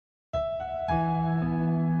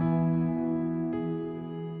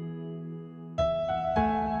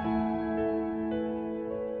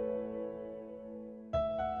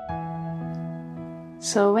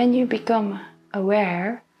So when you become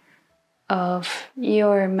aware of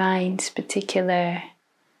your mind's particular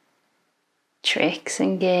tricks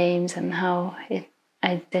and games and how it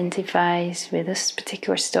identifies with this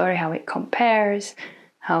particular story, how it compares,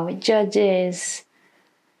 how it judges,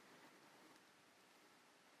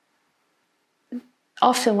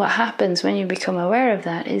 often what happens when you become aware of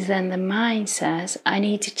that is then the mind says, I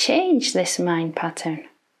need to change this mind pattern.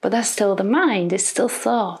 But that's still the mind, it's still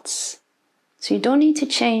thoughts. So you don't need to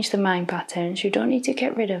change the mind patterns, you don't need to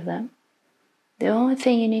get rid of them. The only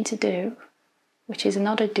thing you need to do, which is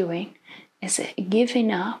not a doing, is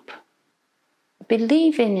giving up,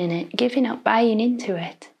 believing in it, giving up buying into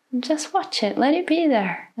it. And just watch it, let it be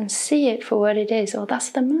there and see it for what it is. Oh,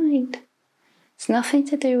 that's the mind. It's nothing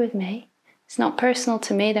to do with me. It's not personal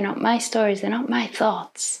to me, they're not my stories, they're not my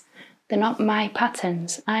thoughts, they're not my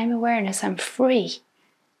patterns. I'm awareness, I'm free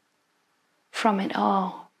from it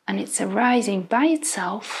all. And it's arising by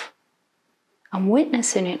itself. I'm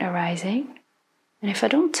witnessing it arising. And if I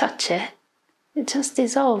don't touch it, it just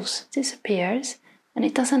dissolves, disappears, and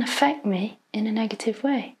it doesn't affect me in a negative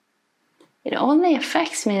way. It only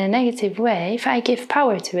affects me in a negative way if I give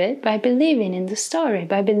power to it by believing in the story,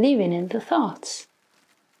 by believing in the thoughts.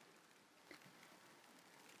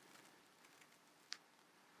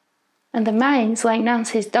 And the mind's like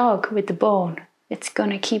Nancy's dog with the bone. It's going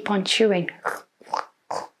to keep on chewing.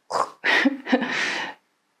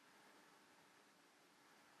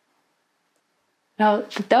 Now,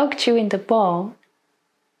 the dog chewing the bone,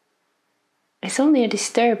 it's only a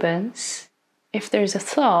disturbance if there's a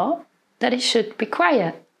thought that it should be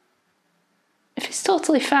quiet. If it's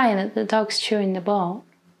totally fine that the dog's chewing the bone,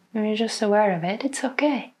 and you're just aware of it, it's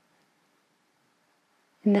okay.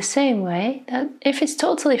 In the same way that if it's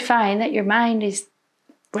totally fine that your mind is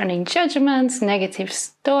running judgments, negative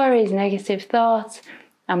stories, negative thoughts,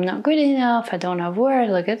 I'm not good enough, I don't have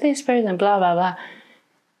words, look at this person, blah, blah, blah.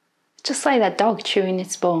 It's just like that dog chewing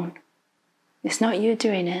its bone. It's not you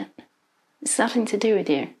doing it. It's nothing to do with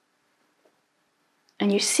you.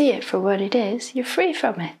 And you see it for what it is, you're free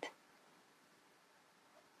from it.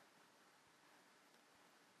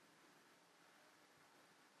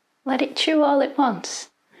 Let it chew all at once.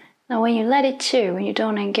 Now when you let it chew, when you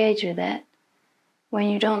don't engage with it, when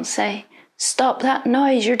you don't say, stop that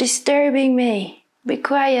noise, you're disturbing me, be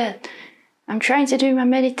quiet, I'm trying to do my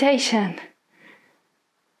meditation.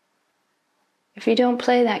 If you don't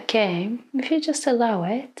play that game, if you just allow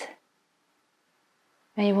it,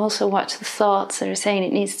 and you also watch the thoughts that are saying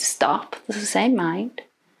it needs to stop, it's the same mind,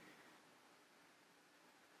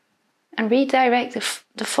 and redirect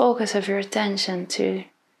the focus of your attention to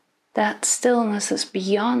that stillness that's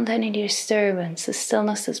beyond any disturbance, the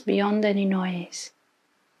stillness that's beyond any noise.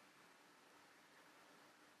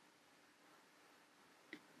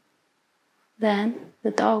 Then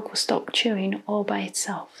the dog will stop chewing all by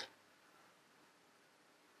itself.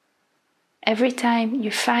 Every time you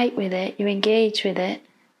fight with it, you engage with it,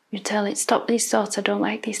 you tell it, stop these thoughts, I don't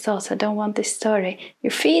like these thoughts, I don't want this story. You're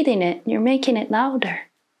feeding it, you're making it louder.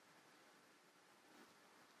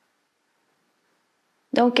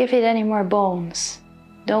 Don't give it any more bones.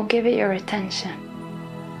 Don't give it your attention,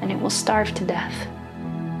 and it will starve to death.